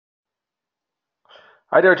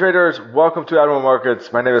Hi there, traders. Welcome to Admiral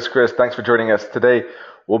Markets. My name is Chris. Thanks for joining us today.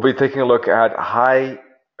 We'll be taking a look at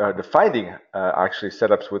defining actually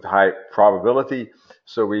setups with high probability.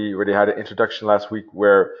 So we already had an introduction last week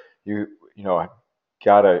where you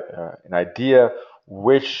got an idea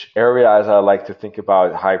which areas I like to think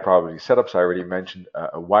about high probability setups. I already mentioned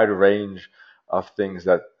a wider range of things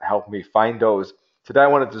that help me find those. Today I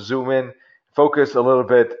wanted to zoom in, focus a little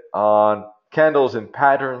bit on candles and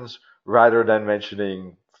patterns rather than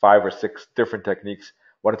mentioning 5 or 6 different techniques.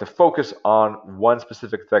 Wanted to focus on one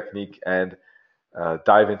specific technique and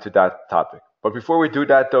dive into that topic. But before we do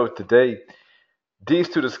that, though, today, these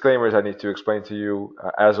 2 disclaimers I need to explain to you,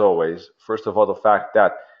 as always. First of all, the fact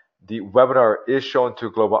that the webinar is shown to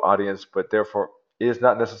a global audience, but therefore is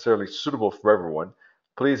not necessarily suitable for everyone.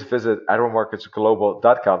 Please visit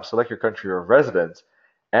admiralmarketsglobal.com, select your country of residence,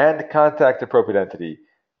 and contact the appropriate entity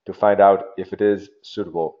to find out if it is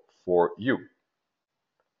suitable for you.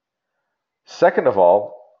 Second of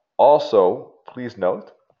all, also, please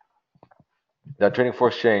note that trading for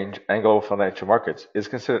exchange and global financial markets is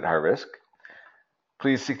considered high risk.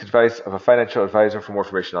 Please seek the advice of a financial advisor for more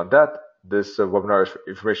information on that. This webinar is for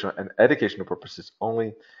informational and educational purposes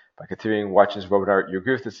only. By continuing watching this webinar, you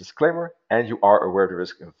agree with this disclaimer and you are aware of the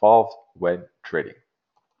risk involved when trading.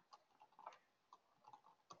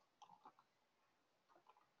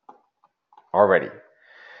 Alrighty.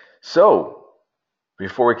 So,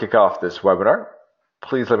 before we kick off this webinar,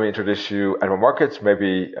 please let me introduce you Admiral Markets.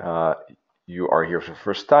 Maybe you are here for the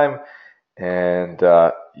first time and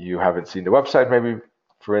you haven't seen the website, maybe,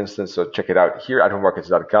 for instance, so check it out here,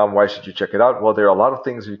 admiralmarkets.com. Why should you check it out? Well, there are a lot of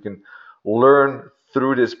things you can learn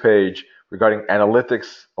through this page regarding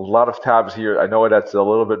analytics, a lot of tabs here. I know that's a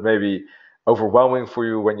little bit maybe overwhelming for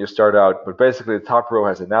you when you start out, but basically the top row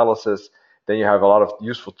has analysis. Then you have a lot of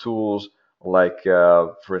useful tools like,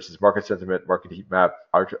 for instance, market sentiment, market heat map,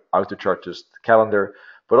 auto chart, just calendar,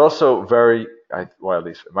 but also well, at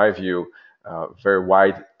least in my view, very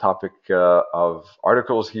wide topic of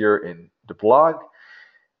articles here in the blog.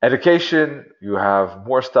 Education, you have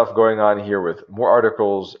more stuff going on here with more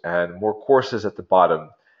articles and more courses at the bottom.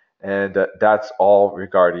 And that's all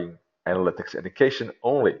regarding analytics education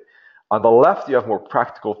only. On the left, you have more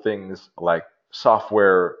practical things like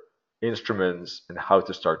software, instruments, and how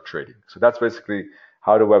to start trading. So that's basically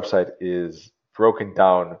how the website is broken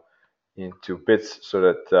down into bits so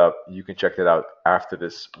that you can check that out after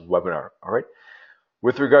this webinar. All right.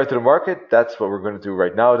 With regard to the market, that's what we're going to do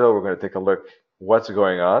right now, though. We're going to take a look what's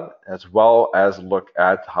going on, as well as look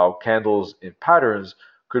at how candles in patterns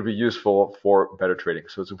could be useful for better trading.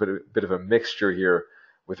 So it's a bit of a mixture here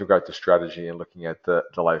with regard to strategy and looking at the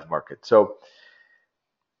live market. So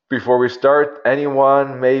before we start,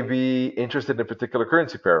 anyone may be interested in a particular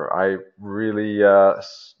currency pair. I really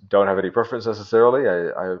don't have any preference necessarily.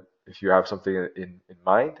 If you have something in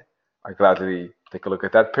mind, I gladly take a look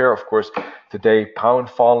at that pair. Of course, today, pound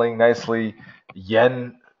falling nicely,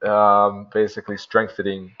 yen basically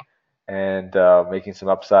strengthening and making some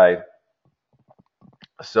upside.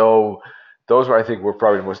 So those I think were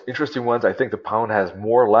probably the most interesting ones. I think the pound has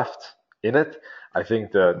more left in it. I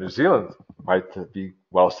think the New Zealand might be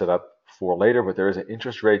well set up for later, but there is an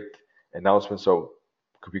interest rate announcement, so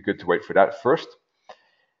it could be good to wait for that first.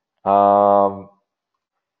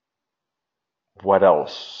 What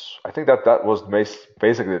else? I think that was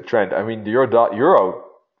basically the trend. I mean, the euro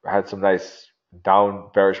had some nice down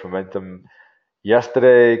bearish momentum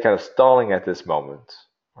yesterday, kind of stalling at this moment,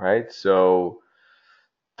 right? So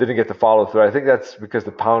didn't get the follow through. I think that's because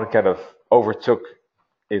the pound kind of overtook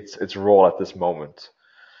its role at this moment.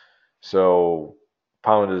 So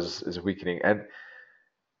pound is weakening, and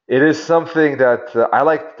it is something that I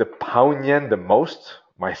like the pound yen the most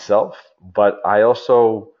myself, but I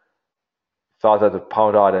also thought that the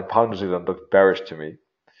pound odd and pound New Zealand looked bearish to me,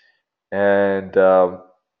 and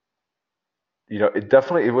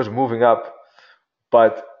it was moving up,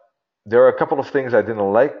 but there are a couple of things I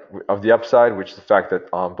didn't like of the upside, which is the fact that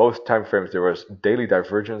on both time frames there was daily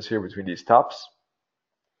divergence here between these tops.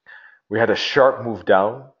 We had a sharp move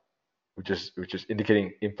down, which is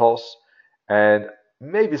indicating impulse, and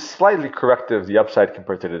maybe slightly corrective the upside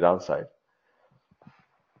compared to the downside.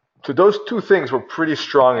 So those two things were pretty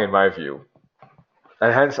strong in my view,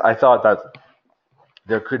 and hence I thought that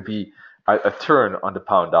there could be a turn on the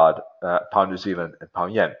pound odd, pound New Zealand, and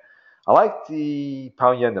pound yen. I like the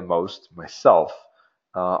pound yen the most myself,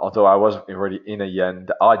 although I was already in a yen,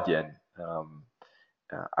 the odd yen.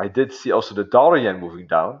 I did see also the dollar yen moving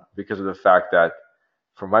down because of the fact that,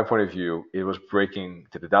 from my point of view, it was breaking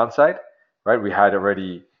to the downside, right? We had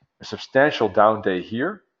already a substantial down day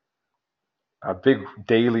here, a big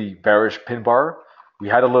daily bearish pin bar, we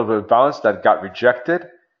had a little bit of bounce that got rejected,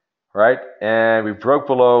 right? And we broke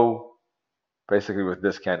below basically with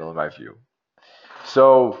this candle in my view.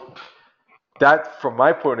 So that, from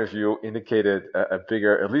my point of view, indicated a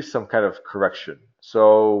bigger, at least some kind of correction.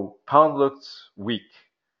 So pound looked weak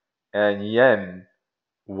and yen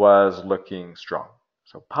was looking strong.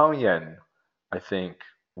 So pound yen, I think,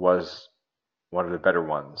 was one of the better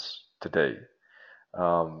ones today.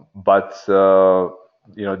 But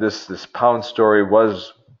this pound story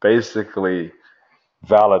was basically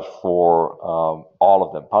valid for all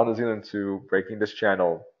of them. Pound New Zealand 2 breaking this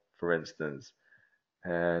channel, for instance,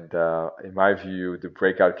 and in my view, the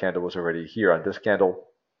breakout candle was already here on this candle.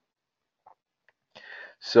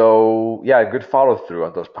 So yeah, good follow through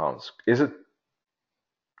on those pounds. Is it,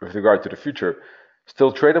 with regard to the future,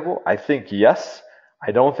 still tradable? I think yes.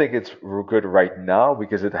 I don't think it's good right now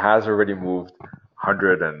because it has already moved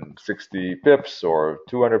 160 pips or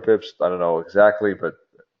 200 pips. I don't know exactly, but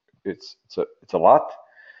it's a lot,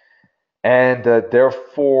 and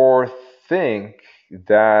therefore think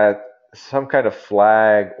that some kind of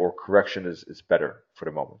flag or correction is better for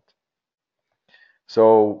the moment.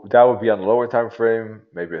 So that would be on the lower time frame,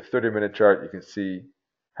 maybe a 30-minute chart. You can see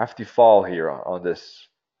hefty fall here on this,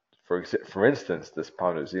 for instance, this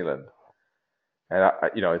pound New Zealand. And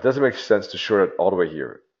it doesn't make sense to short it all the way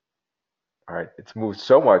here. All right, it's moved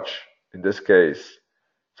so much in this case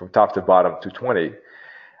from top to bottom, 220.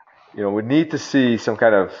 We need to see some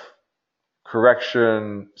kind of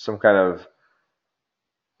correction, some kind of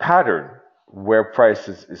pattern where price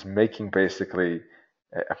is making basically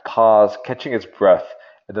a pause, catching its breath,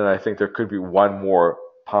 and then I think there could be one more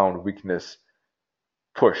pound weakness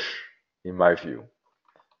push, in my view.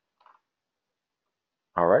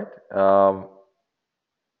 All right.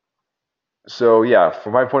 So yeah,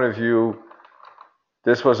 from my point of view,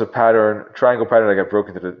 this was a triangle pattern that got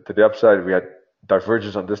broken to the upside. We had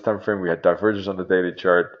divergence on this time frame. We had divergence on the daily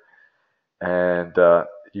chart, and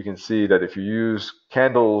you can see that if you use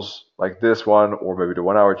candles like this one or maybe the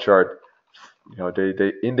 1 hour chart,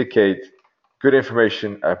 they indicate good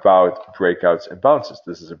information about breakouts and bounces.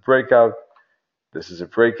 This is a breakout. This is a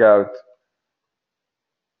breakout,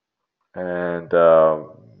 and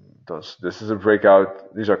this is a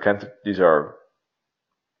breakout. These are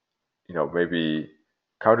maybe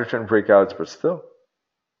counter trend breakouts, but still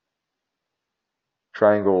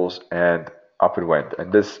triangles, and up it went.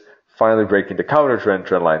 And this finally breaking the counter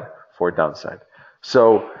trend line for downside.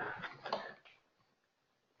 So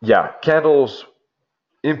yeah, candles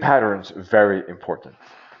in patterns, very important.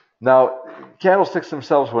 Now, candlesticks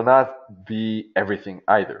themselves will not be everything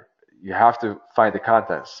either. You have to find the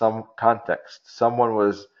context, some context. Someone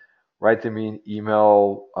was writing me an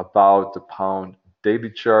email about the pound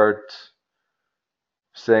daily chart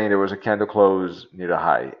saying there was a candle close near the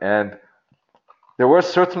high. And there was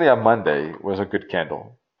certainly on Monday was a good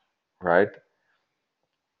candle, right?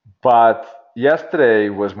 But yesterday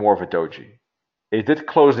was more of a doji. It did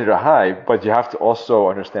close near the high, but you have to also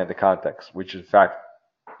understand the context, which in fact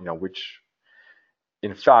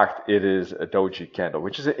it is a doji candle,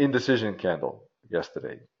 which is an indecision candle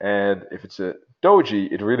yesterday. And if it's a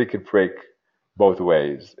doji, it really could break both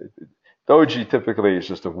ways. Doji typically is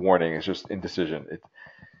just a warning. It's just indecision.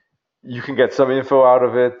 You can get some info out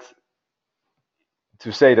of it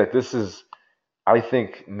to say that this is, I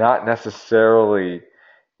think, not necessarily.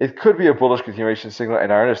 It could be a bullish continuation signal,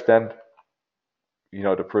 and I understand,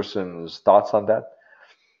 the person's thoughts on that.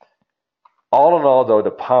 All in all, though, the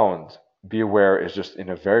pound, be aware, is just in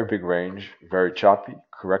a very big range, very choppy,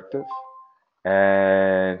 corrective,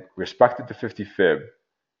 and respected the 50 fib.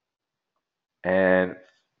 And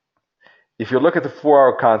if you look at the 4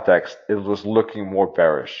 hour context, it was looking more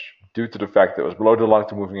bearish due to the fact that it was below the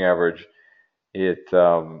long-term moving average. It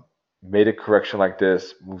made a correction like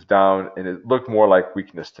this, moved down, and it looked more like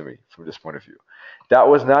weakness to me from this point of view. That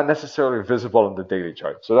was not necessarily visible in the daily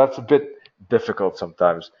chart, so that's a bit difficult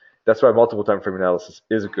sometimes. That's why multiple time frame analysis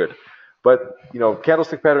is good. But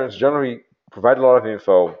candlestick patterns generally provide a lot of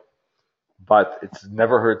info, but it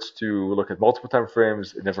never hurts to look at multiple time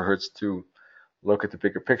frames. It never hurts to look at the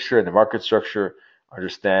bigger picture and the market structure,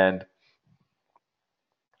 understand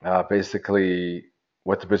basically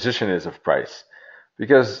what the position is of price.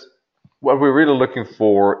 Because what we're really looking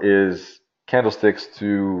for is candlesticks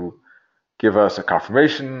to give us a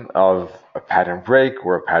confirmation of a pattern break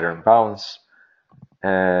or a pattern bounce.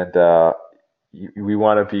 And we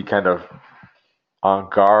want to be kind of on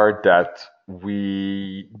guard that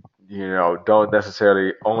we, don't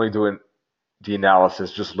necessarily only do the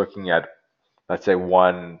analysis just looking at, let's say,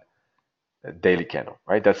 one daily candle,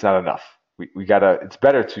 right? That's not enough. We gotta. It's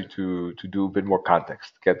better to do a bit more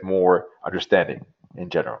context, get more understanding. in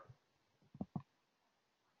general.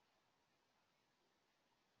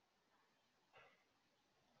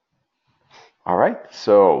 All right,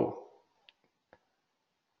 so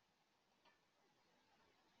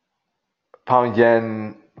pound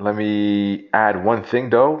yen, let me add one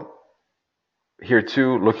thing though. Here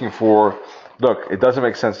too, looking for, look, it doesn't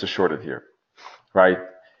make sense to short it here, right?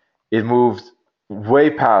 It moved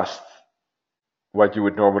way past what you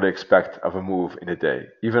would normally expect of a move in a day,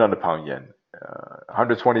 even on the pound yen.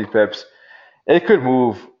 120 pips, it could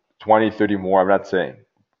move 20, 30 more. I'm not saying,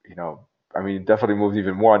 you know, I mean, definitely moved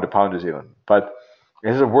even more on the pound New Zealand. But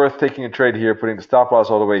is it worth taking a trade here, putting the stop loss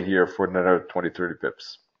all the way here for another 20, 30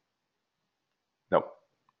 pips? No.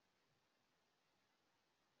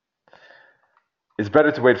 It's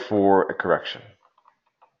better to wait for a correction.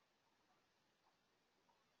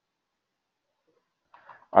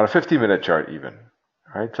 On a 15-minute chart even,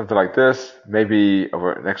 right? Something like this, maybe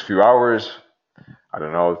over the next few hours, I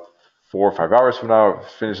don't know, 4 or 5 hours from now,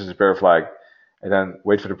 finishes the bear flag, and then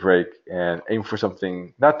wait for the break and aim for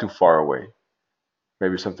something not too far away.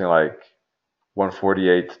 Maybe something like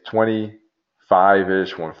 148.20,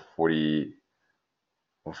 5-ish, 140,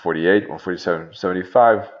 148,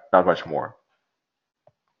 147.75, not much more.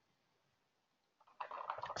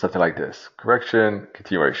 Something like this. Correction,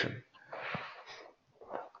 continuation.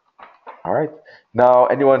 All right. Now,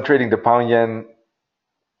 anyone trading the pound yen,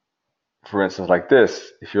 for instance, like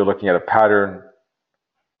this, if you're looking at a pattern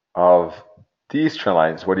of these trend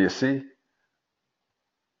lines, what do you see?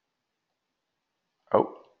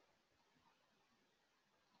 Oh,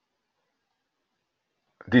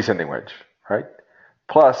 descending wedge, right?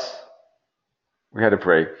 Plus, we had a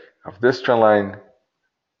break of this trend line.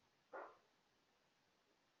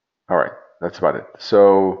 All right, that's about it.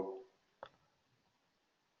 So,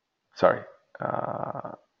 sorry.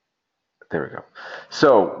 There we go.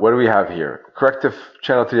 So, what do we have here? Corrective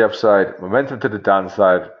channel to the upside, momentum to the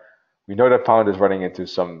downside. We know that pound is running into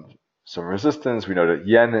some resistance. We know that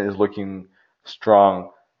yen is looking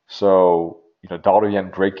strong. So, dollar yen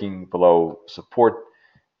breaking below support.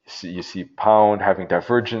 You see pound having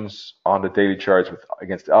divergence on the daily charts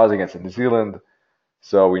against Aussie, against New Zealand.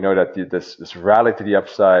 So we know that this rally to the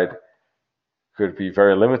upside could be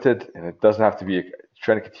very limited, and it doesn't have to be a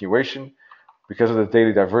trend continuation. Because of the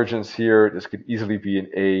daily divergence here, this could easily be an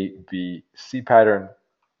A, B, C pattern.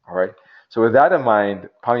 All right. So with that in mind,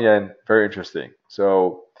 pound yen, very interesting.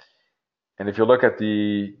 So, and if you look at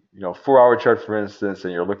the 4-hour chart, for instance,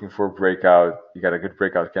 and you're looking for a breakout, you got a good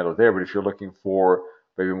breakout candle there. But if you're looking for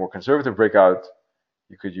maybe a more conservative breakout,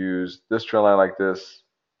 you could use this trend line like this.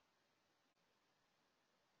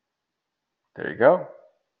 There you go.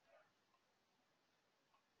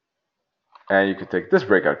 And you could take this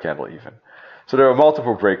breakout candle even. So there are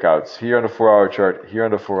multiple breakouts here on the 4-hour chart, here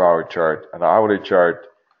on the 4-hour chart, on the hourly chart.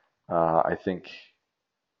 I think,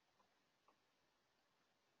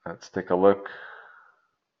 let's take a look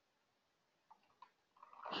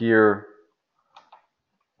here,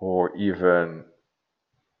 or even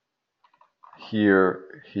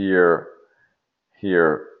here, here,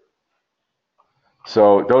 here.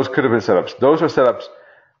 So those could have been setups. Those were setups,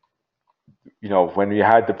 when we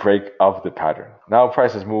had the break of the pattern. Now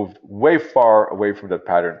price has moved way far away from that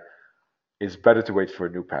pattern. It's better to wait for a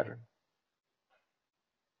new pattern.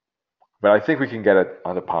 But I think we can get it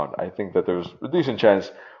on the pound. I think that there's a decent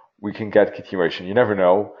chance we can get continuation. You never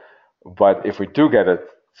know. But if we do get it,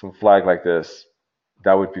 some flag like this,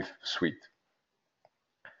 that would be sweet.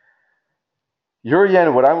 Euro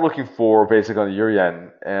yen, what I'm looking for basically on the euro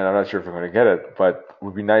yen, and I'm not sure if we're going to get it, but it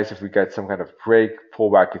would be nice if we get some kind of break,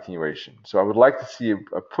 pullback, continuation. So I would like to see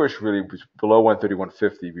a push really below 130,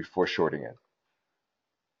 150 before shorting it.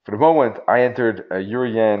 For the moment, I entered a euro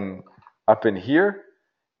yen up in here,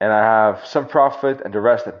 and I have some profit and the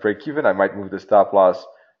rest at break even. I might move the stop loss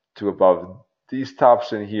to above these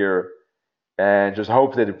tops in here and just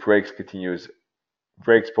hope that it breaks,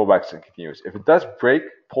 pullbacks, and continues. If it does break,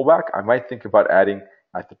 pullback, I might think about adding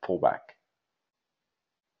at the pullback.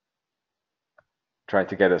 Trying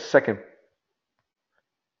to get a second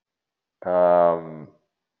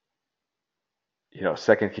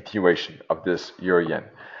second continuation of this euro yen.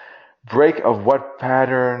 Break of what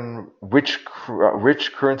pattern? Which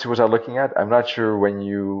currency was I looking at? I'm not sure when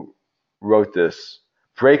you wrote this.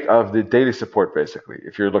 Break of the daily support, basically,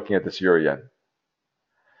 if you're looking at this euro yen.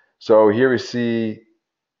 So here we see.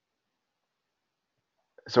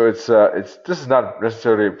 So this is not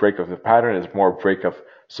necessarily a break of the pattern. It's more a break of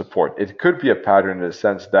support. It could be a pattern in the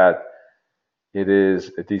sense that it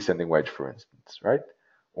is a descending wedge, for instance, right?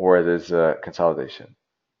 Or it is a consolidation.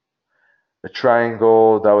 The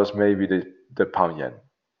triangle, that was maybe the pound yen.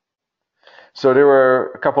 So there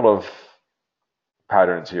were a couple of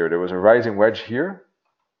patterns here. There was a rising wedge here,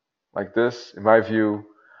 like this, in my view.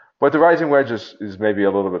 But the rising wedge is maybe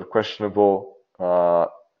a little bit questionable,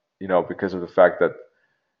 because of the fact that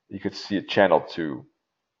you could see a channel too.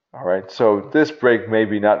 All right, so this break may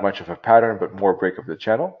be not much of a pattern, but more break of the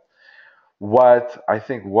channel. What I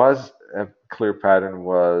think was a clear pattern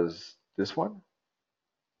was this one.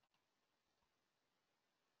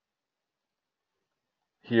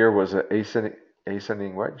 Here was an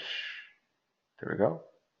ascending wedge. There we go.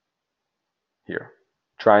 Here,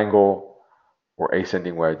 triangle or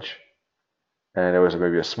ascending wedge. And there was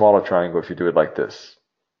maybe a smaller triangle if you do it like this.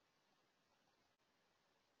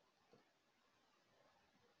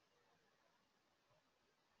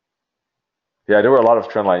 Yeah, there were a lot of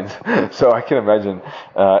trend lines, so I can imagine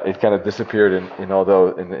it kind of disappeared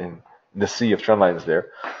in the sea of trend lines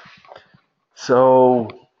there. So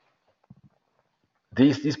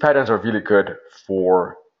these patterns are really good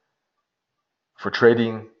for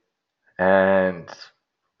trading and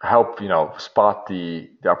help spot the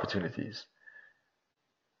opportunities.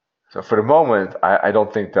 So for the moment, I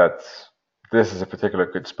don't think that this is a particular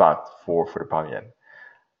good spot for the pound yen.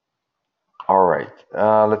 All right,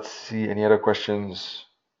 let's see. Any other questions?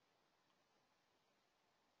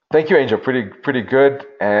 Thank you, Angel. Pretty good.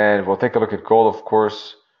 And we'll take a look at gold, of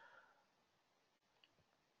course.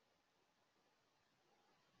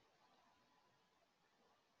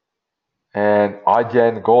 And odd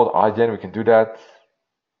yen, gold, odd yen, we can do that.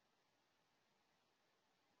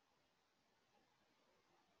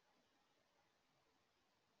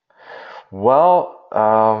 Well,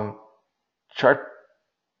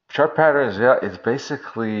 chart patterns, yeah, it's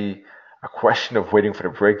basically a question of waiting for the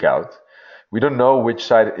breakout. We don't know which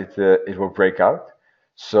side it will break out.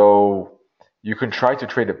 So you can try to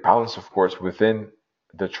trade a bounce, of course, within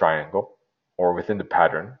the triangle or within the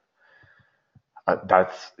pattern.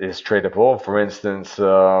 That is tradable. For instance,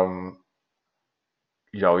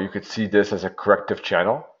 you could see this as a corrective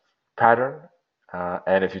channel pattern.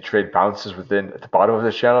 And if you trade bounces within at the bottom of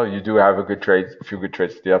the channel, you do have a few good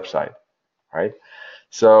trades to the upside, right?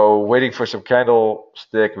 So waiting for some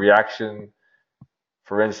candlestick reaction,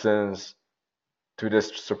 for instance, to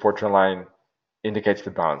this support trend line indicates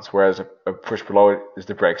the bounce, whereas a push below it is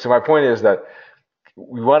the break. So my point is that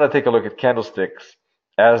we want to take a look at candlesticks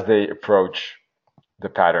as they approach the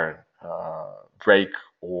pattern break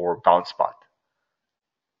or bounce spot.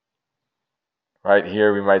 Right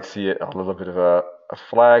here, we might see a little bit of a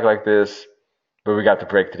flag like this, but we got the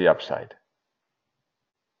break to the upside.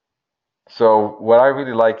 So what I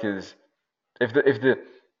really like is if the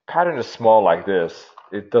pattern is small like this,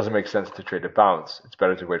 it doesn't make sense to trade a bounce. It's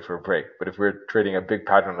better to wait for a break. But if we're trading a big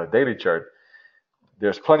pattern on a daily chart,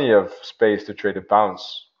 there's plenty of space to trade a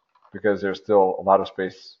bounce because there's still a lot of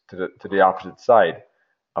space to the opposite side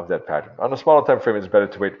of that pattern. On a smaller time frame, it's better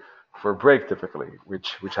to wait for a break typically,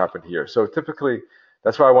 which happened here. So typically,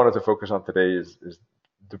 that's why I wanted to focus on today is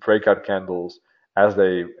the breakout candles as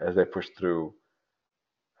they push through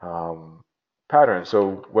patterns.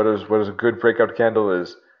 So what is a good breakout candle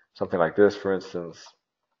is something like this, for instance.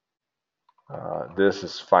 This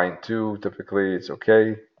is fine too. Typically, it's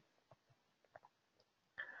okay.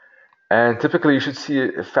 And typically, you should see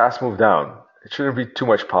a fast move down. It shouldn't be too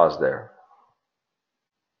much pause there.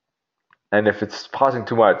 And if it's pausing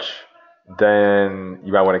too much, then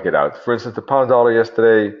you might want to get out. For instance, the pound dollar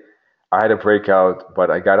yesterday, I had a breakout, but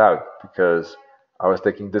I got out because I was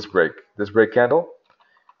taking this break candle,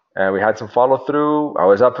 and we had some follow through. I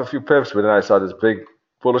was up a few pips, but then I saw this big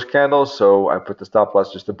bullish candle, so I put the stop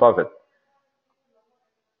loss just above it.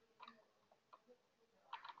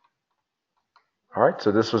 All right,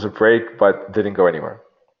 so this was a break, but didn't go anywhere.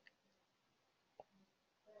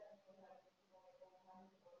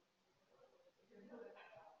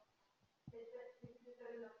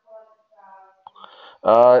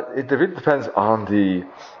 It really depends on the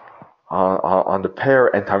pair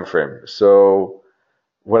and time frame. So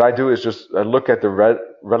what I do is just look at the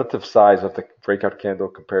relative size of the breakout candle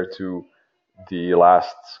compared to the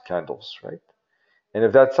last candles, right? And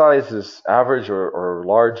if that size is average or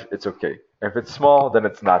large, it's okay. If it's small, then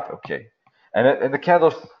it's not okay. And the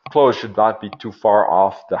candle close should not be too far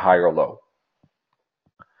off the high or low.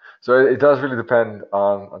 So it does really depend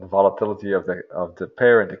on the volatility of the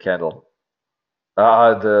pair and the candle,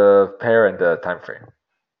 the pair and the time frame.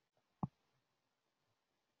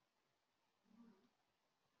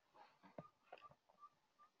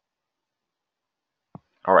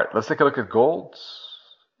 All right, let's take a look at gold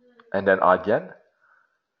and then odd yen.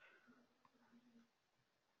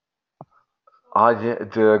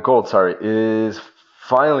 The gold, sorry, is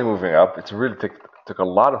finally moving up. It's really took a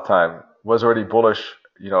lot of time was already bullish,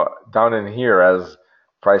 down in here as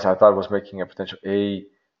price I thought was making a potential A,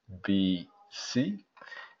 B, C,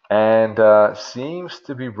 and seems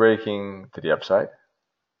to be breaking to the upside,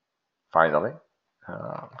 finally.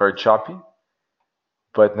 Very choppy,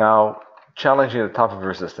 but now challenging the top of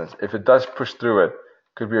resistance. If it does push through it,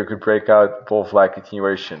 could be a good breakout, bull flag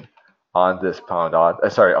continuation on this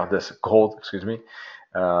on this gold, excuse me.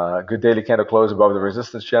 Good daily candle close above the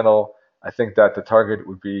resistance channel. I think that the target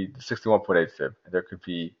would be the 61.8 fib. There could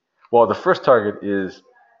be, well, the first target is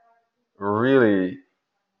really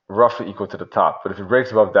roughly equal to the top, but if it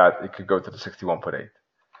breaks above that, it could go to the 61.8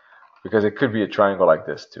 because it could be a triangle like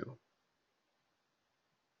this too.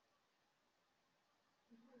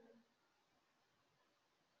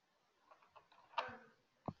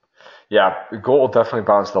 Yeah, gold definitely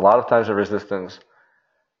bounced a lot of times at resistance.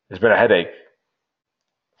 It's been a headache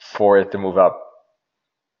for it to move up,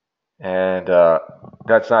 and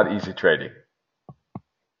that's not easy trading.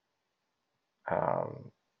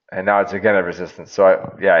 And now it's again at resistance.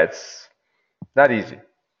 So yeah, it's not easy,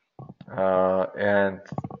 and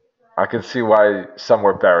I can see why some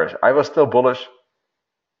were bearish. I was still bullish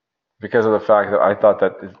because of the fact that I thought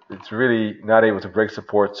that it's really not able to break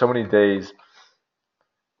support so many days,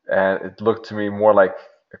 and it looked to me more like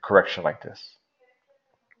a correction like this.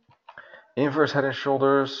 Inverse head and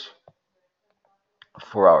shoulders,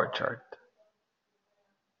 4-hour chart.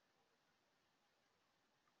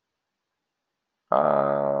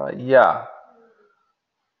 Yeah.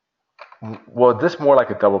 Well, this more like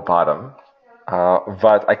a double bottom,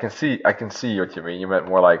 but I can see what you mean. You meant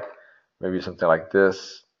more like maybe something like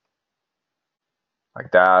this,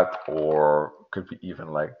 like that, or could be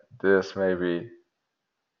even like this maybe.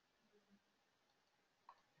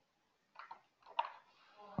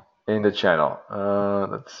 In the channel.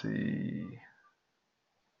 Let's see.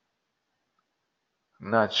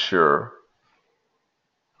 Not sure.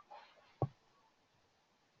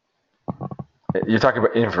 You're talking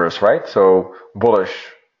about inverse, right? So bullish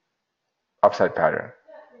upside pattern.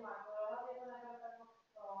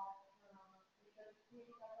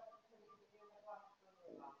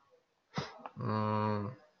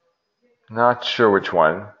 Mm, not sure which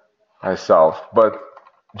one myself, but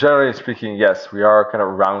generally speaking, yes, we are kind of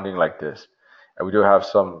rounding like this, and we do have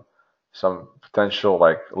some potential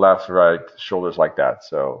like left, right shoulders like that.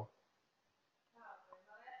 So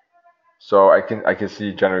I can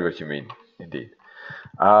see generally what you mean, indeed,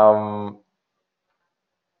 um,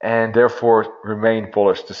 and therefore remain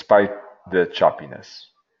bullish despite the choppiness.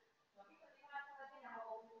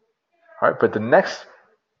 All right, but the next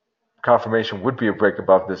confirmation would be a break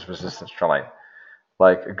above this resistance trend line,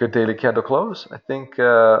 like a good daily candle close. I think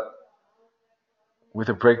with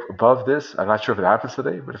a break above this, I'm not sure if it happens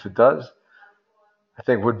today, but if it does, I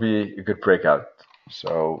think would be a good breakout.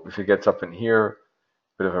 So if it gets up in here,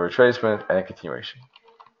 bit of a retracement and a continuation.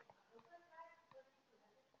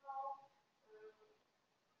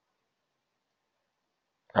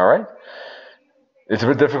 All right. It's a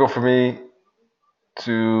bit difficult for me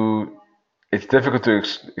to. It's difficult to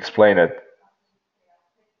explain it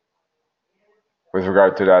with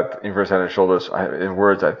regard to that inverse head and shoulders in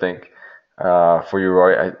words. I think for you,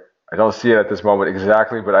 Roy, I don't see it at this moment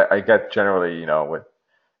exactly, but I get generally, with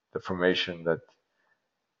the formation that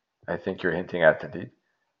I think you're hinting at, indeed.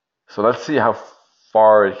 So let's see how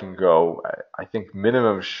far it can go. I think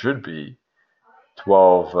minimum should be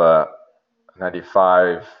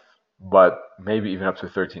 12.95, but maybe even up to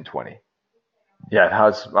 13.20. Yeah, I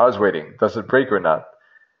was waiting. Does it break or not?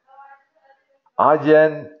 Odd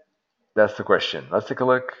yen, that's the question. Let's take a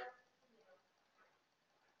look.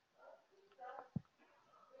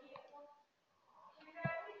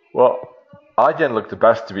 Well, odd yen looked the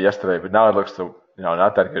best to be yesterday, but now it looks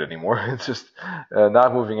not that good anymore. It's just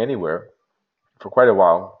not moving anywhere for quite a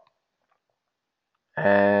while.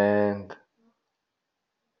 And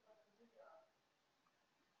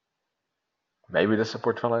maybe the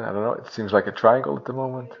support trend line, I don't know. It seems like a triangle at the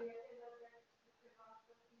moment.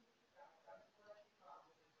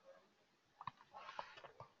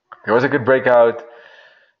 It was a good breakout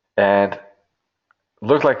and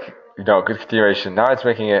looked like a good continuation. Now it's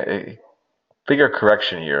making a bigger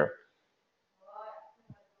correction here.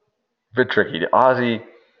 A bit tricky. The Aussie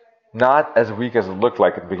not as weak as it looked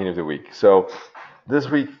like at the beginning of the week. So this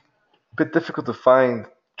week, a bit difficult to find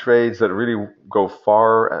trades that really go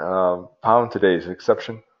far. Pound today is an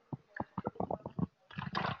exception.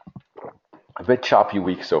 A bit choppy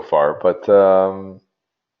week so far, but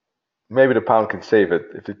maybe the pound can save it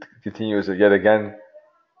if it continues yet again.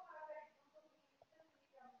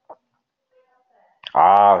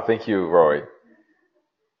 Thank you, Roy.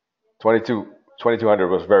 22. 2200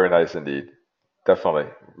 was very nice indeed. Definitely.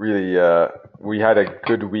 Really, we had a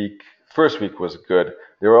good week. First week was good.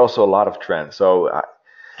 There were also a lot of trends. So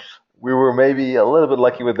we were maybe a little bit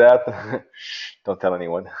lucky with that. Shh, don't tell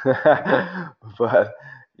anyone. But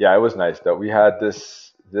yeah, it was nice though. We had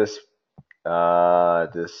this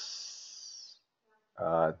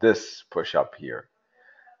push up here,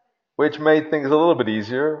 which made things a little bit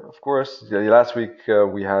easier. Of course, yeah, last week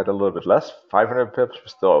we had a little bit less, 500 pips,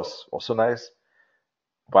 was still also nice.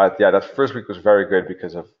 But yeah, that first week was very good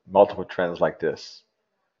because of multiple trends like this.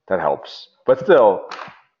 That helps. But still,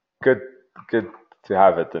 good, good to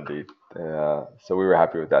have it indeed. So we were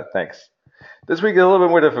happy with that. Thanks. This week is a little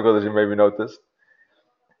bit more difficult, as you maybe noticed,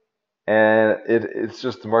 and it's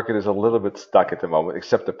just the market is a little bit stuck at the moment,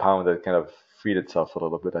 except the pound that kind of freed itself a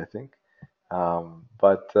little bit, I think.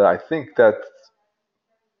 But I think that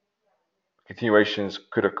continuations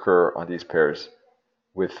could occur on these pairs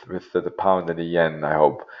with the pound and the yen, I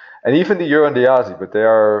hope, and even the euro and the Aussie, but they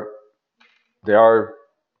are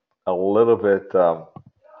a little bit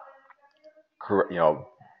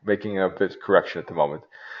making a bit correction at the moment.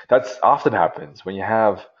 That's often happens when you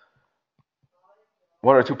have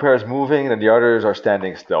one or two pairs moving and the others are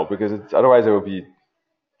standing still because otherwise there would be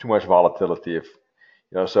too much volatility. If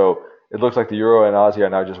so it looks like the euro and Aussie are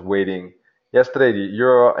now just waiting. Yesterday the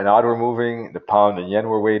euro and odd were moving, the pound and yen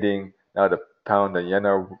were waiting. Now the pound and yen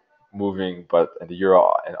are moving, and the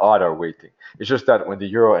euro and odd are waiting. It's just that when the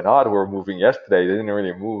euro and odd were moving yesterday, they didn't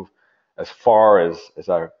really move as far as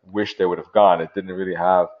I wish they would have gone. It didn't really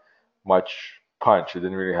have much punch. It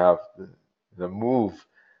didn't really have the move.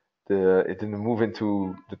 It didn't move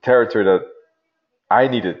into the territory that I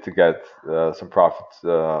needed to get some profits,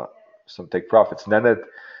 some take profits. And then it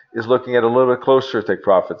is looking at a little bit closer take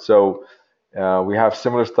profits. So we have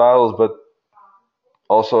similar styles, but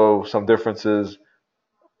also some differences.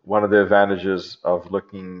 One of the advantages of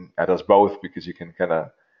looking at us both, because you can kind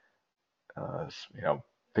of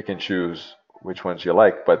pick and choose which ones you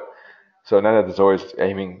like. But so Nanette is always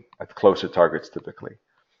aiming at closer targets typically.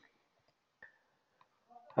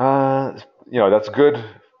 That's good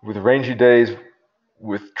with rangy days.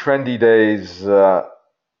 With trendy days,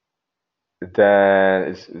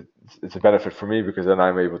 then it's a benefit for me because then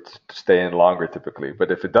I'm able to stay in longer typically. But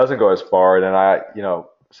if it doesn't go as far, then I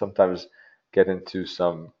sometimes get into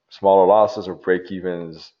some smaller losses or break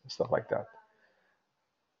evens and stuff like that.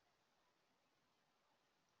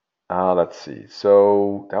 Let's see.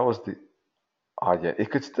 So that was the odd yen. It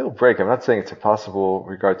could still break. I'm not saying it's impossible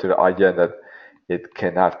regard to the odd yen that it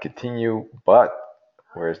cannot continue, but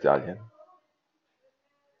where's the odd yen?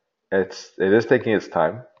 It is taking its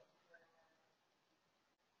time,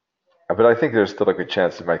 but I think there's still a good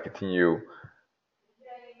chance it might continue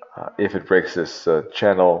if it breaks this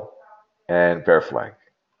channel and bear flag.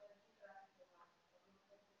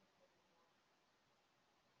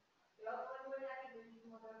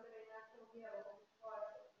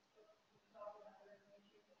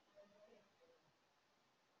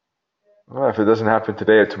 Well, if it doesn't happen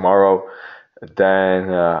today or tomorrow, then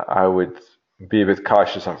I would be a bit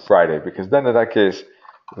cautious on Friday because then in that case,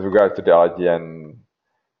 with regard to the odd yen,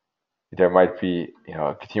 there might be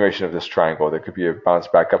a continuation of this triangle. There could be a bounce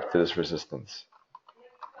back up to this resistance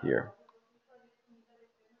here.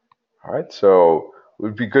 All right, so it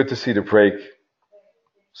would be good to see the break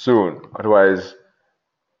soon. Otherwise,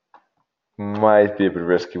 might be a bit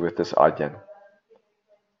risky with this odd yen.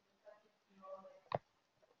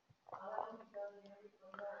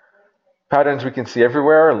 Patterns we can see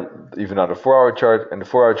everywhere, even on the 4-hour chart. And the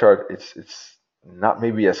 4-hour chart, it's not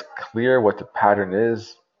maybe as clear what the pattern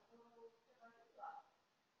is.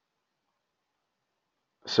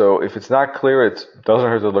 So if it's not clear, it doesn't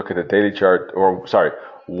hurt to look at the daily chart, or sorry,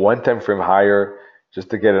 one time frame higher, just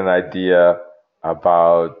to get an idea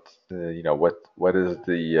about what is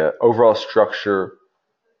the overall structure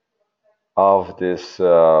of this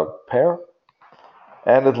pair.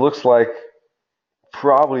 And it looks like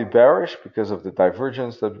probably bearish because of the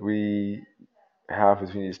divergence that we have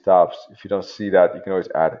between these tops. If you don't see that, you can always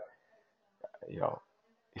add,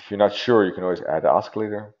 if you're not sure, you can always add the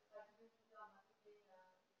oscillator.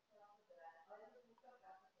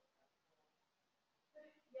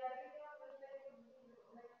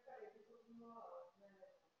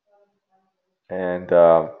 And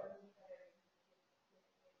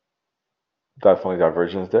definitely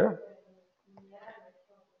divergence there.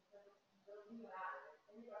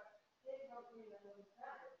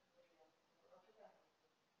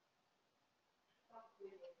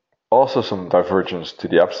 Also some divergence to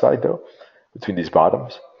the upside though, between these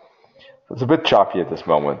bottoms. So it's a bit choppy at this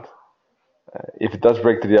moment. If it does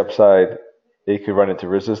break to the upside, it could run into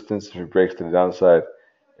resistance. If it breaks to the downside,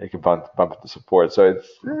 it could bump into support. So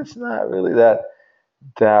it's not really that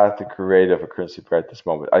great of a currency pair at this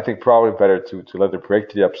moment. I think probably better to let it break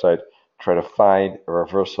to the upside, try to find a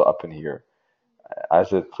reversal up in here,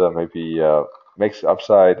 as it maybe makes the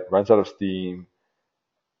upside, runs out of steam,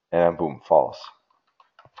 and then boom, falls.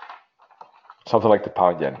 Something like the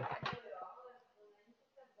pound yen.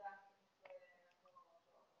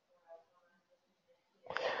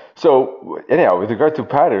 So anyhow, with regard to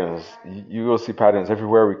patterns, you will see patterns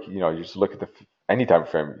everywhere. You just look at any time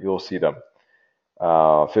frame, you'll see them.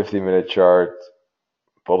 50-minute chart,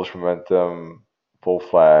 bullish momentum, bull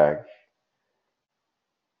flag,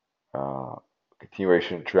 uh,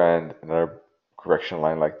 continuation trend, another correction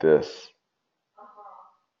line like this.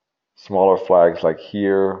 Smaller flags like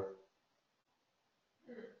here.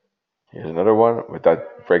 Here's another one, but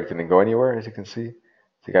that break didn't go anywhere, as you can see.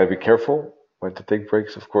 So you got to be careful when to take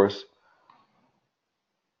breaks, of course.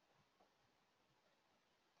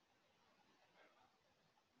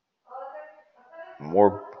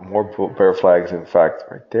 More bear flags, in fact,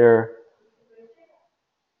 right there,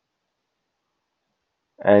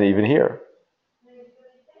 and even here,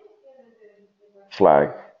 flag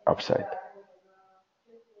upside.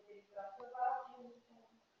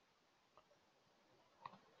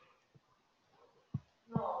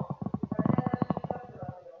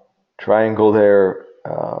 Triangle there.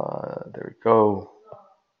 There we go.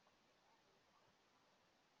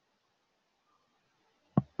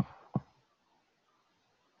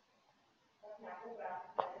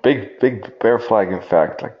 Big bear flag, in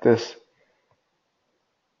fact, like this.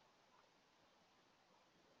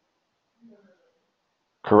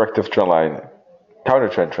 Corrective trend line, counter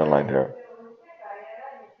trend line there.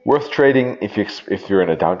 Worth trading if you're in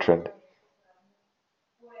a downtrend.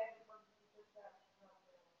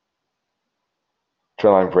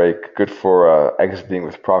 Trend line break, good for exiting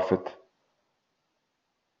with profit.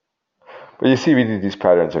 But you see, we do these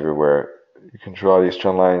patterns everywhere. You can draw these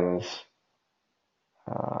trend lines.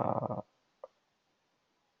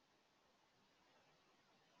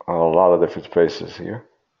 On a lot of different spaces here.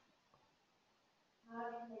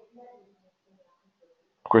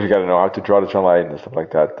 Of course, you got to know how to draw the trend line and stuff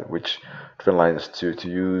like that, which trend lines to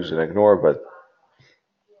use and ignore, but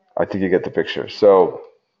I think you get the picture. So,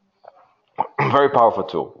 very powerful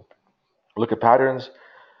tool. Look at patterns.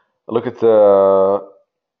 Look at the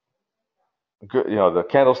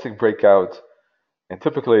candlestick breakout, and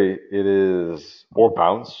typically it is or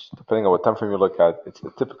bounce, depending on what time frame you look at.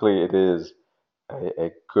 Typically it is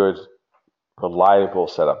a good, reliable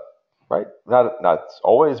setup, right? Not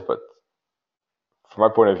always, but from my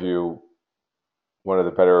point of view, one of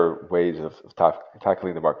the better ways of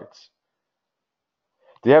tackling the markets.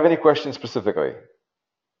 Do you have any questions specifically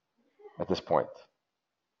at this point?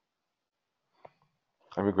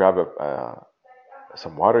 Let me grab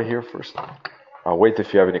some water here first. I'll wait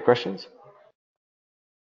if you have any questions.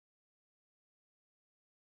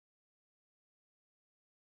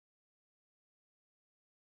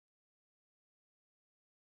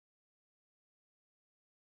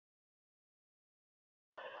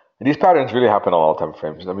 And these patterns really happen on all time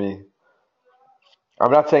frames. I mean,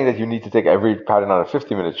 I'm not saying that you need to take every pattern on a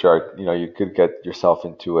 50-minute chart. You could get yourself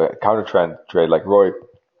into a counter trend trade like Roy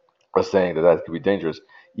was saying that could be dangerous,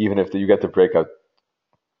 even if you get the breakout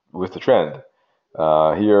with the trend.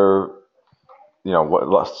 Here,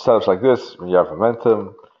 setups like this, when you have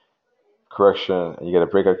momentum, correction, and you get a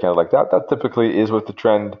breakout candle like that typically is with the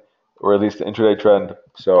trend, or at least the intraday trend.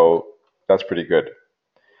 So that's pretty good.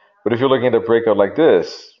 But if you're looking at a breakout like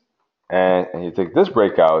this, and you take this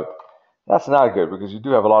breakout, that's not good because you do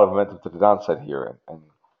have a lot of momentum to the downside here. And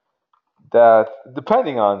that,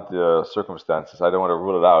 depending on the circumstances, I don't want to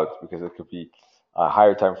rule it out because it could be a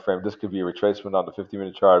higher time frame. This could be a retracement on the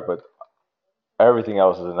 50-minute chart, but everything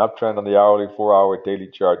else is an uptrend on the hourly, 4-hour, daily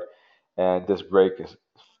chart. And this break is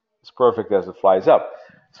perfect as it flies up.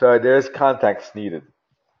 So there's context needed.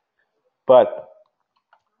 But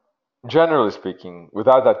generally speaking,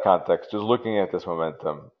 without that context, just looking at this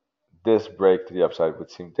momentum, this break to the upside would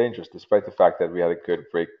seem dangerous, despite the fact that we had a good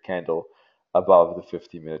break candle above the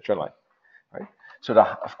 50-minute trend line. Right? So,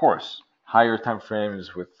 of course, higher time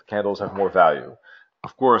frames with candles have more value.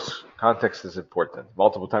 Of course, context is important.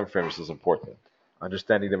 Multiple time frames is important.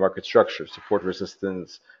 Understanding the market structure, support,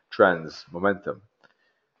 resistance, trends, momentum.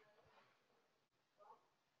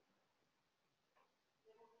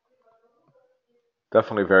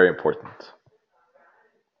 Definitely very important.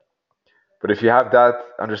 But if you have that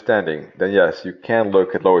understanding, then yes, you can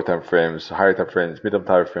look at lower time frames, higher time frames, medium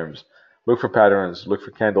time frames, look for patterns, look for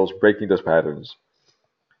candles breaking those patterns,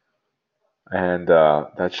 and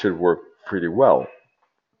that should work pretty well,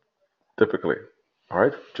 typically. All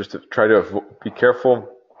right, just to try to be careful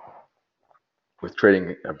with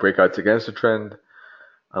trading breakouts against the trend,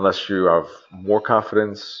 unless you have more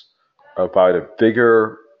confidence about a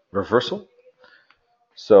bigger reversal.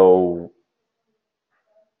 So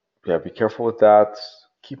yeah, be careful with that.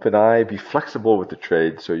 Keep an eye, be flexible with the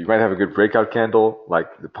trade. So you might have a good breakout candle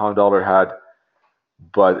like the pound dollar had,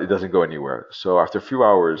 but it doesn't go anywhere. So after a few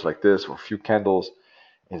hours like this or a few candles,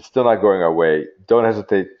 and it's still not going our way, don't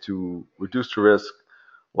hesitate to reduce the risk,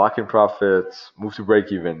 lock in profits, move to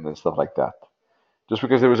break even and stuff like that. Just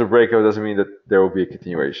because there was a breakout doesn't mean that there will be a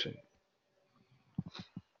continuation.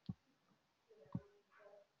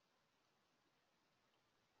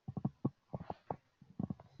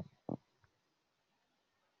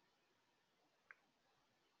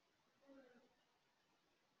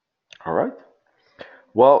 All right.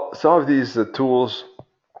 Well, some of these tools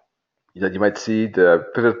that you might see, the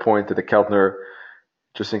pivot point to the Keltner,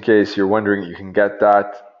 just in case you're wondering, you can get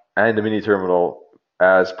that and the mini terminal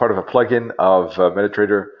as part of a plugin of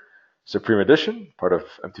MetaTrader Supreme Edition, part of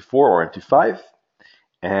MT4 or MT5.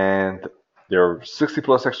 And there are 60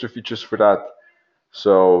 plus extra features for that.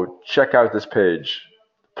 So check out this page,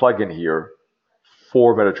 plugin here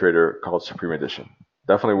for MetaTrader called Supreme Edition.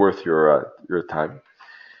 Definitely worth your time.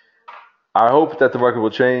 I hope that the market will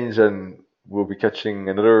change and we'll be catching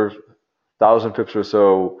another 1,000 pips or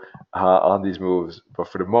so on these moves. But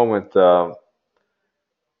for the moment,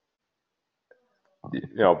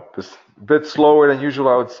 it's a bit slower than usual,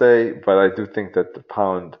 I would say. But I do think that the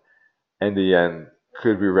pound and the yen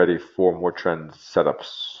could be ready for more trend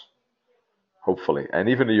setups, hopefully. And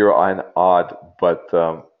even the euro and odd, but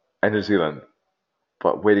and New Zealand,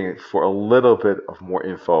 but waiting for a little bit of more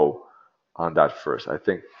info on that first. I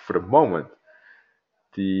think for the moment,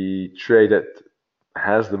 the trade that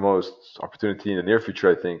has the most opportunity in the near future,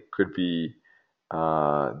 I think, could be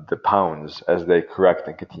the pounds as they correct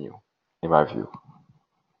and continue, in my view.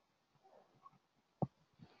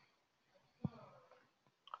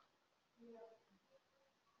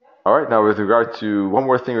 All right, now with regard to one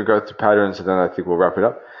more thing, with regard to patterns, and then I think we'll wrap it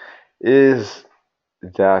up, is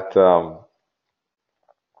that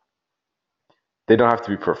they don't have to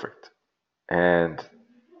be perfect, and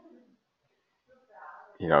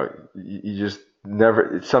you just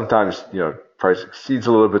never. Sometimes price exceeds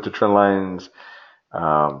a little bit the trend lines.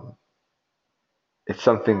 Um, it's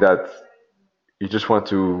something that you just want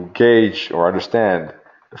to gauge or understand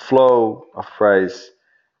the flow of price.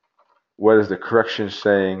 What is the correction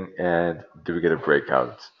saying, and do we get a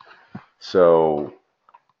breakout? So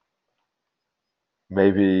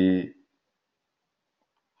maybe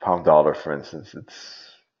pound dollar, for instance.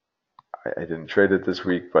 I didn't trade it this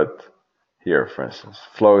week, but here, for instance,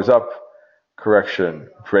 flow is up, correction,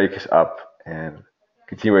 break is up, and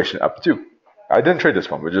continuation up too. I didn't trade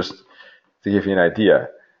this one, but just to give you an idea,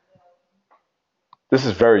 this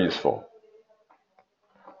is very useful.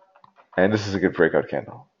 And this is a good breakout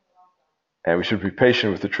candle. And we should be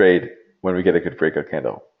patient with the trade when we get a good breakout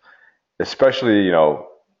candle. Especially,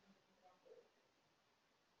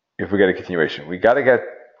 if we get a continuation. We got to get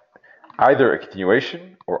either a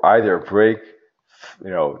continuation or either a break,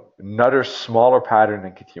 another smaller pattern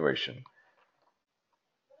than continuation.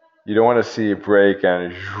 You don't want to see a break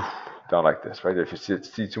and down like this, right? If you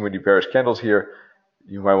see too many bearish candles here,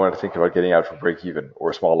 you might want to think about getting out for break even or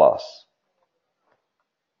a small loss.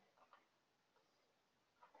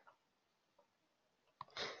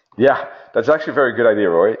 Yeah, that's actually a very good idea,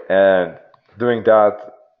 Roy. And doing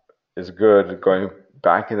that is good. Going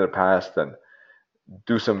back into the past and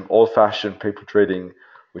do some old-fashioned paper trading,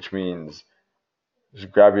 which means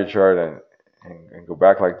just grab your chart and go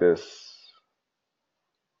back like this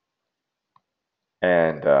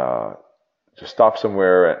and just stop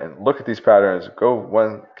somewhere and look at these patterns. Go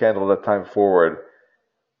one candle at a time forward.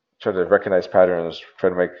 Try to recognize patterns. Try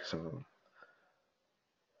to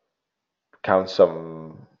count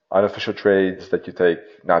some unofficial trades that you take.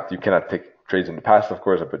 You cannot take trades in the past, of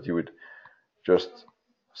course, but you would just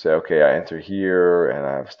say, okay, I enter here and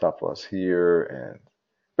I have stop loss here, and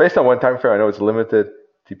based on one time frame, I know it's limited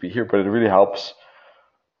TP here, but it really helps.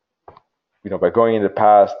 By going in the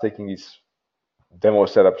past, taking these demo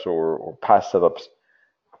setups or past setups,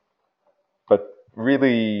 but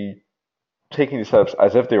really taking these setups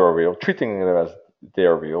as if they were real, treating them as they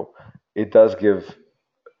are real, it does give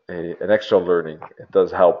an extra learning. It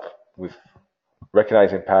does help with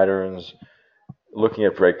recognizing patterns, looking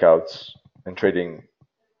at breakouts, and trying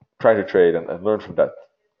to trade and learn from that.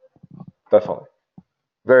 Definitely.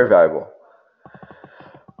 Very valuable.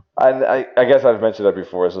 And I guess I've mentioned that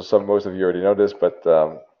before, so most of you already know this, but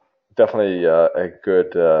definitely a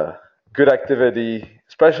good good activity,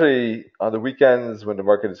 especially on the weekends when the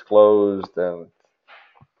market is closed and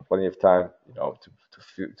plenty of time,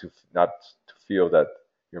 to not to feel that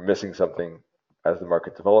you're missing something as the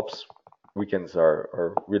market develops. Weekends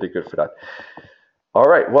are really good for that. All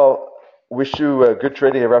right. Well, wish you good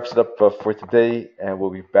trading. It wraps it up for today, and we'll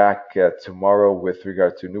be back tomorrow with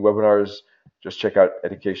regard to new webinars. Just check out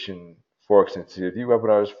Education Forex and COD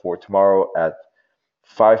webinars for tomorrow at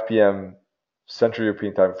 5 p.m. Central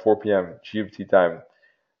European Time, 4 p.m. GMT time,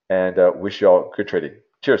 and wish you all good trading.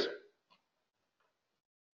 Cheers.